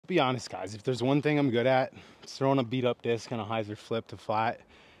be honest, guys, if there's one thing I'm good at, it's throwing a beat up disc on a hyzer flip to flat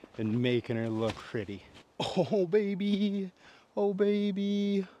and making her look pretty. Oh, baby. Oh,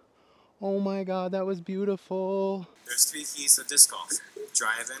 baby. Oh my God, that was beautiful. There's 3 keys to disc golf: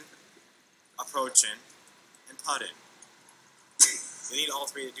 driving, approaching, and putting. You need all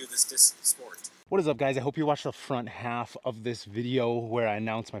 3 to do this disc sport. What is up, guys? I hope you watched the front half of this video where I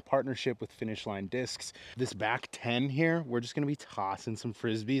announced my partnership with Finish Line Discs. This back 10 here, we're just gonna be tossing some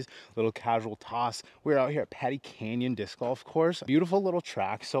Frisbees, little casual toss. We're out here at Patty Canyon Disc Golf Course. Beautiful little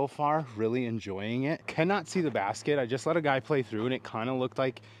track so far, really enjoying it. Cannot see the basket. I just let a guy play through and it kind of looked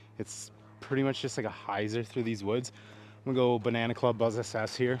like it's pretty much just like a hyzer through these woods. I'm gonna go Banana Club Buzz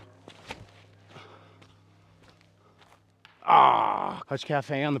SS here. Hutch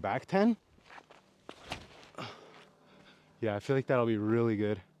Cafe on the back 10. Yeah, I feel like that'll be really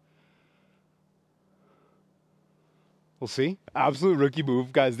good. We'll see. Absolute rookie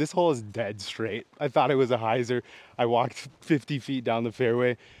move. Guys, this hole is dead straight. I thought it was a hyzer. I walked 50 feet down the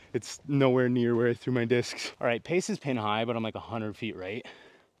fairway. It's nowhere near where I threw my discs. All right, pace is pin high, but I'm like 100 feet right.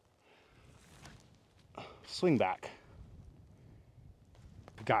 Swing back.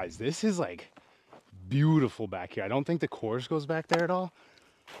 Guys, this is like beautiful back here. I don't think the course goes back there at all,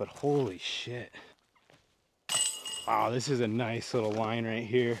 but holy shit. Wow, this is a nice little line right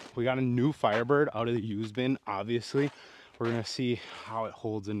here. We got a new Firebird out of the used bin, obviously. We're gonna see how it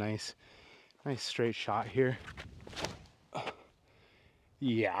holds a nice straight shot here.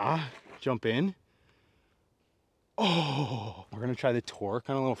 Yeah, jump in. Oh, we're gonna try the torque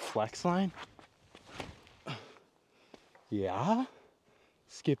on a little flex line. Yeah,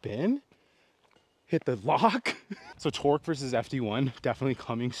 skip in. Hit the lock. So torque versus FD1, definitely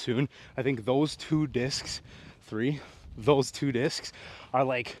coming soon. I think those two discs, those two discs are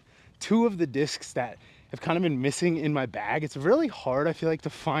like 2 of the discs that have kind of been missing in my bag. It's really hard, I feel like, to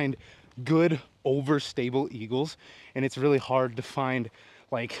find good overstable eagles, and it's really hard to find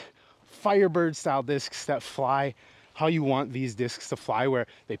like Firebird style discs that fly how you want these discs to fly, where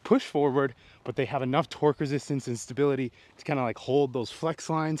they push forward but they have enough torque resistance and stability to kind of like hold those flex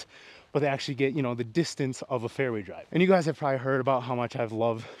lines, but they actually get, you know, the distance of a fairway drive. And you guys have probably heard about how much I've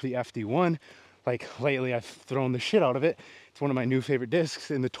loved the FD1. Like lately I've thrown the shit out of it. It's one of my new favorite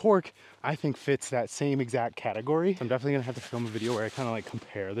discs, and the torque I think fits that same exact category. I'm definitely gonna have to film a video where I kind of like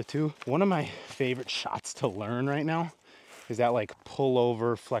compare the two. One of my favorite shots to learn right now is that like pull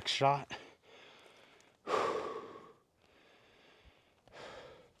over flex shot.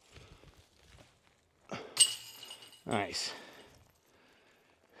 Nice.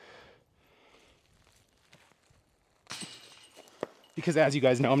 Because as you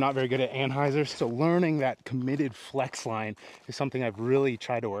guys know, I'm not very good at anhyzers, so learning that committed flex line is something I've really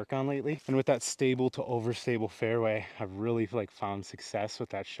tried to work on lately. And with that stable to overstable fairway, I've really like found success with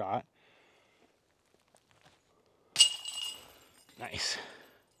that shot. Nice.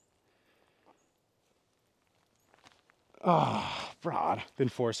 Oh, broad. Been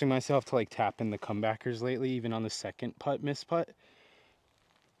forcing myself to like tap in the comebackers lately, even on the second putt, miss putt.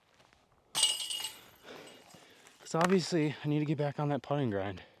 Because obviously I need to get back on that putting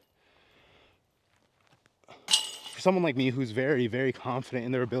grind. For someone like me who's very, very confident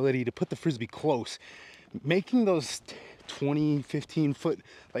in their ability to put the Frisbee close, making those 20, 15 foot,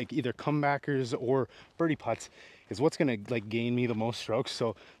 like either comebackers or birdie putts is what's gonna like gain me the most strokes.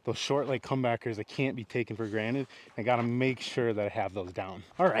 So those short like comebackers, I can't be taken for granted. I gotta make sure that I have those down.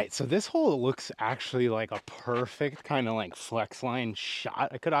 All right, so this hole looks actually like a perfect kind of like flex line shot.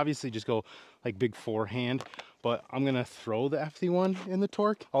 I could obviously just go like big forehand, but I'm gonna throw the FD1 in the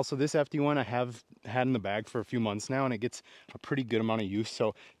torque. Also, this FD1 I have had in the bag for a few months now, and it gets a pretty good amount of use.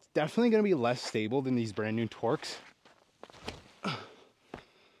 So it's definitely gonna be less stable than these brand new torques,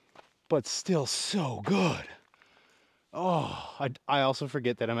 but still so good. Oh, I also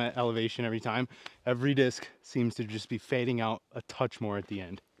forget that I'm at elevation every time. Every disc seems to just be fading out a touch more at the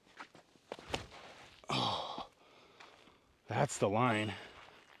end. Oh, that's the line.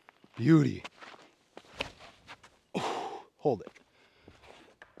 Beauty. Oh, hold it.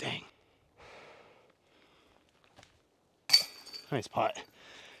 Dang. Nice putt.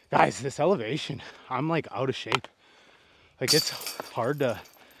 Guys, this elevation, I'm like out of shape. Like it's hard to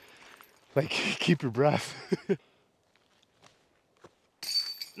like keep your breath.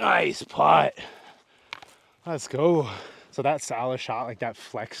 Nice putt. Let's go. So that style of shot, like that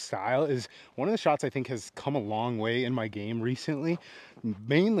flex style, is one of the shots I think has come a long way in my game recently,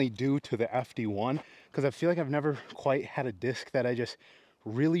 mainly due to the FD1, because I feel like I've never quite had a disc that I just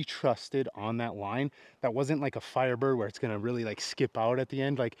really trusted on that line. That wasn't like a Firebird where it's gonna really like skip out at the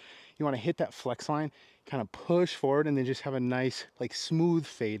end. Like you want to hit that flex line kind of push forward and then just have a nice like smooth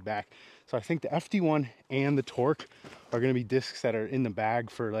fade back. So I think the FD1 and the Torque are going to be discs that are in the bag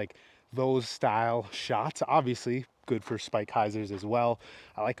for like those style shots. Obviously good for spike hyzers as well.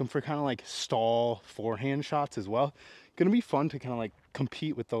 I like them for kind of like stall forehand shots as well. Going to be fun to kind of like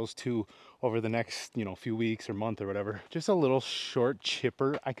compete with those two over the next, you know, few weeks or month or whatever. Just a little short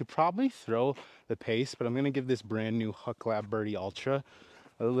chipper. I could probably throw the pace, but I'm going to give this brand new Huck Lab Birdie Ultra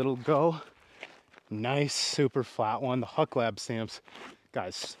a little go. Nice super flat one. The Huck Lab stamps,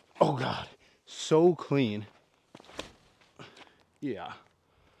 guys, oh god, so clean. Yeah.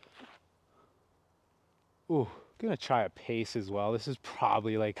 Ooh, gonna try a pace as well. This is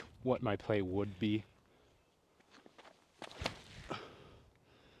probably like what my play would be. A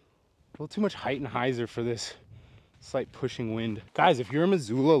little too much height and hyzer for this slight pushing wind. Guys, if you're a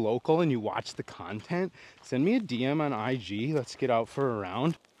Missoula local and you watch the content, send me a DM on IG. Let's get out for a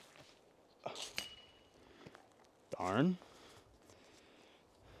round. Darn.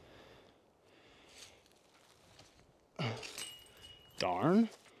 Darn.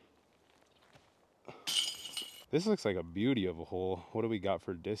 This looks like a beauty of a hole. What do we got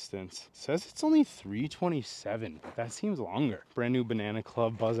for distance? It says it's only 327. That seems longer. Brand new Banana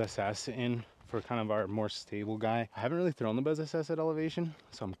Club Buzz SS in for kind of our more stable guy. I haven't really thrown the Buzz SS at elevation,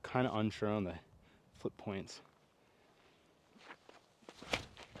 so I'm kind of unsure on the flip points.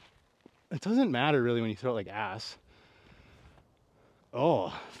 It doesn't matter really when you throw it like ass.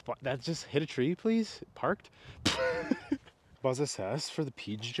 Oh, that just hit a tree, please? It parked? Buzz SS for the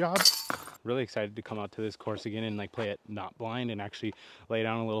Peach job. Really excited to come out to this course again and like play it not blind and actually lay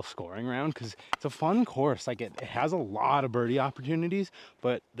down a little scoring round, because it's a fun course. Like it has a lot of birdie opportunities,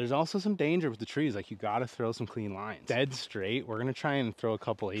 but there's also some danger with the trees. Like you got to throw some clean lines. Dead straight. We're going to try and throw a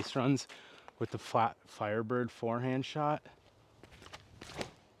couple ace runs with the flat Firebird forehand shot.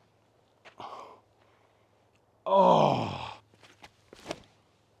 Oh.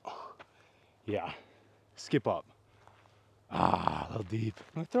 Yeah. Skip up. Ah, a little deep.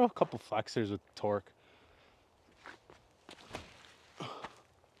 I'm gonna throw a couple flexors with Torque.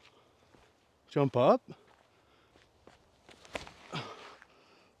 Jump up.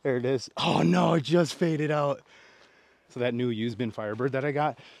 There it is. Oh no, it just faded out. So that new used bin Firebird that I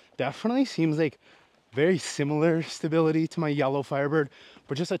got definitely seems like very similar stability to my yellow Firebird,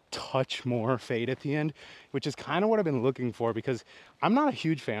 but just a touch more fade at the end, which is kind of what I've been looking for, because I'm not a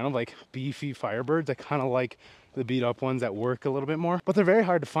huge fan of like beefy Firebirds. I kind of like the beat up ones that work a little bit more, but they're very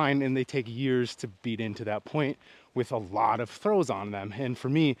hard to find and they take years to beat into that point with a lot of throws on them. And for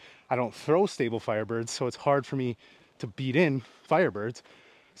me, I don't throw stable Firebirds, so it's hard for me to beat in Firebirds.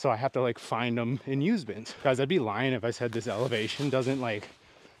 So I have to like find them in used bins. Guys, I'd be lying if I said this elevation doesn't like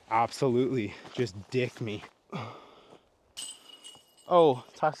absolutely just dick me. Oh,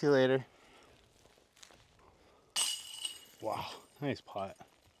 talk to you later. Wow, nice putt.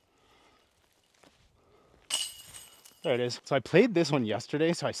 There it is. So I played this one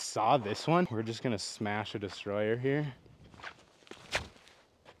yesterday, so I saw this one. We're just gonna smash a destroyer here.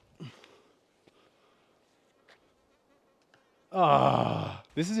 Ah,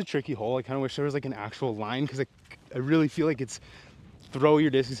 this is a tricky hole. I kind of wish there was like an actual line, because I really feel like it's throw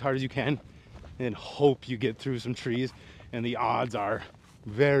your disc as hard as you can and hope you get through some trees, and the odds are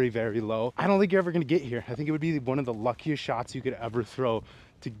very, very low. I don't think you're ever gonna get here. I think it would be one of the luckiest shots you could ever throw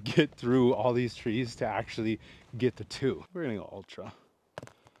to get through all these trees to actually get the two. We're gonna go ultra.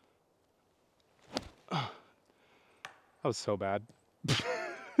 That was so bad.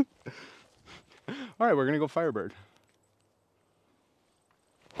 All right, we're gonna go Firebird.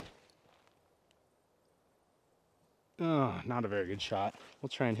 Oh, not a very good shot. We'll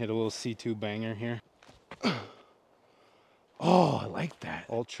try and hit a little C2 banger here. Oh, I like that.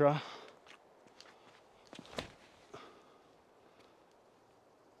 Ultra. A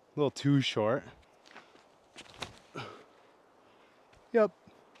little too short. Yep.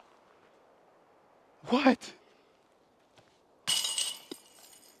 What?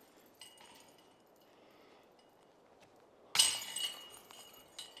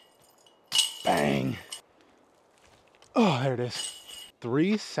 Bang. Oh, there it is.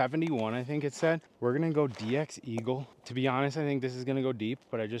 371, I think it said. We're gonna go DX Eagle. To be honest, I think this is gonna go deep,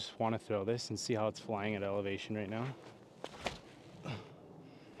 but I just want to throw this and see how it's flying at elevation right now.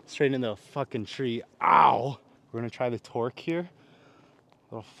 Straight in the fucking tree. Ow! We're gonna try the Torque here.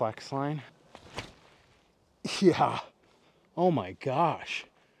 Little flex line. Yeah. Oh my gosh.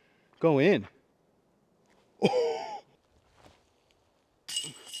 Go in. Oh.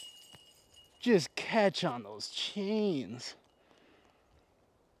 Just catch on those chains.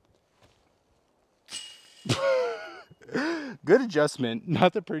 Good adjustment.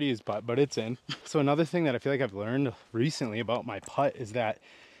 Not the prettiest putt, but it's in. So another thing that I feel like I've learned recently about my putt is that,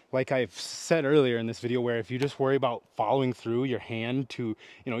 like I've said earlier in this video, where if you just worry about following through your hand to,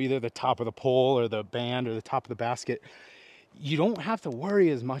 you know, either the top of the pole or the band or the top of the basket, you don't have to worry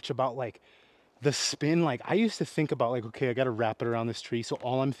as much about like the spin. Like I used to think about like, okay, I got to wrap it around this tree. So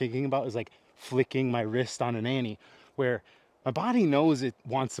all I'm thinking about is like flicking my wrist on an ante, where my body knows it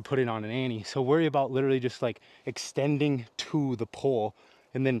wants to put it on an ante. So worry about literally just like extending to the pole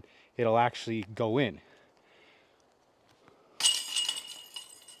and then it'll actually go in.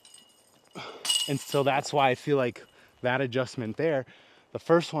 And so that's why I feel like that adjustment there, the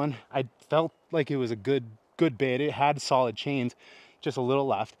first one, I felt like it was a good bit. It had solid chains, just a little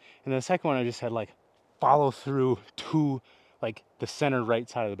left. And the second one, I just had like follow through to like the center right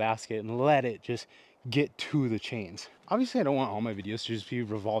side of the basket and let it just get to the chains. Obviously I don't want all my videos to just be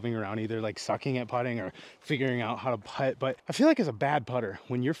revolving around either like sucking at putting or figuring out how to putt, but I feel like as a bad putter,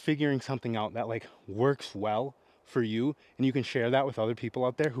 when you're figuring something out that like works well for you and you can share that with other people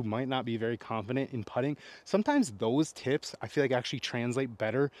out there who might not be very confident in putting, sometimes those tips I feel like actually translate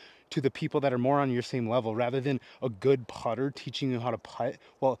better to the people that are more on your same level, rather than a good putter teaching you how to putt.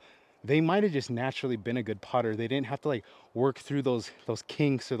 Well, they might have just naturally been a good putter. They didn't have to like work through those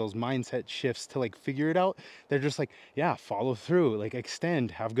kinks or those mindset shifts to like figure it out. They're just like, yeah, follow through, like extend,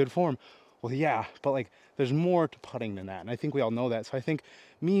 have good form. Well, yeah, but like there's more to putting than that. And I think we all know that. So I think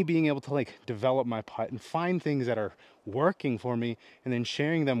me being able to like develop my putt and find things that are working for me and then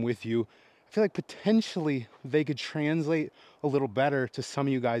sharing them with you, I feel like potentially they could translate a little better to some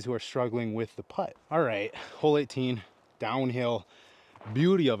of you guys who are struggling with the putt. All right, hole 18, downhill.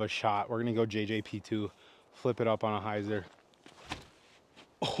 Beauty of a shot. We're gonna go JJP2, flip it up on a hyzer.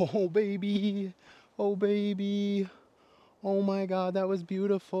 Oh baby, oh baby, oh my god, that was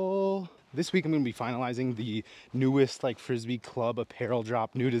beautiful. This week I'm gonna be finalizing the newest like Frisbee Club apparel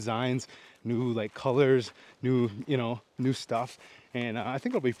drop, new designs, new like colors, new, you know, new stuff. And I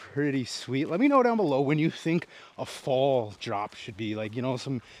think it'll be pretty sweet. Let me know down below when you think a fall drop should be, like, you know,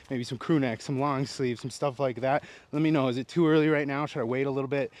 maybe some crew neck, some long sleeves, some stuff like that. Let me know. Is it too early right now? Should I wait a little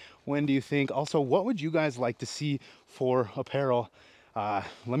bit? When do you think? Also, what would you guys like to see for apparel? Let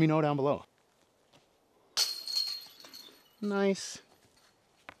me know down below. Nice.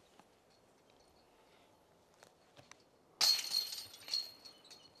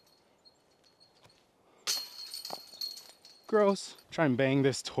 Gross. Try and bang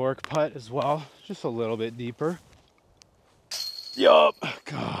this torque putt as well, just a little bit deeper. Yup.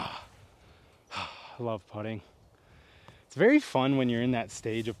 God. I love putting. It's very fun when you're in that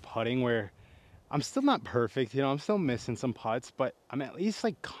stage of putting where I'm still not perfect, you know, I'm still missing some putts, but I'm at least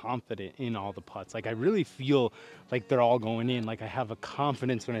like confident in all the putts. Like I really feel like they're all going in. Like I have a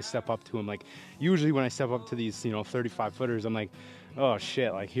confidence when I step up to them. Like usually when I step up to these, you know, 35 footers, I'm like, oh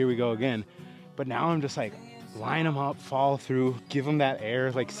shit, like here we go again. But now I'm just like, line them up, follow through, give them that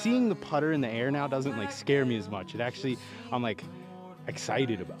air. Like seeing the putter in the air now doesn't like scare me as much. It actually, I'm like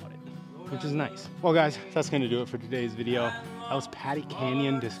excited about it, which is nice. Well guys, that's gonna do it for today's video. That was Patty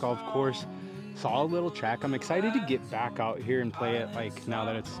Canyon Disc Golf Course. Solid little track. I'm excited to get back out here and play it like now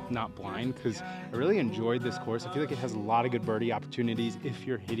that it's not blind, because I really enjoyed this course. I feel like it has a lot of good birdie opportunities if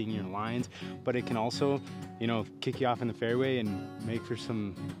you're hitting your lines, but it can also, you know, kick you off in the fairway and make for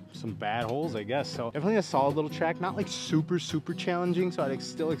some bad holes, I guess. So definitely a solid little track, not like super challenging, so I'd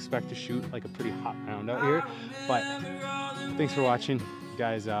still expect to shoot like a pretty hot round out here. But thanks for watching,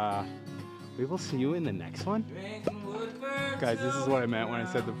 guys. We will see you in the next one. Guys, this is what I meant when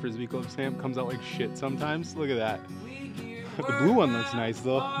I said the Frisbee Club stamp comes out like shit sometimes. Look at that. The blue one looks nice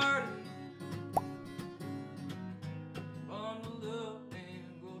though.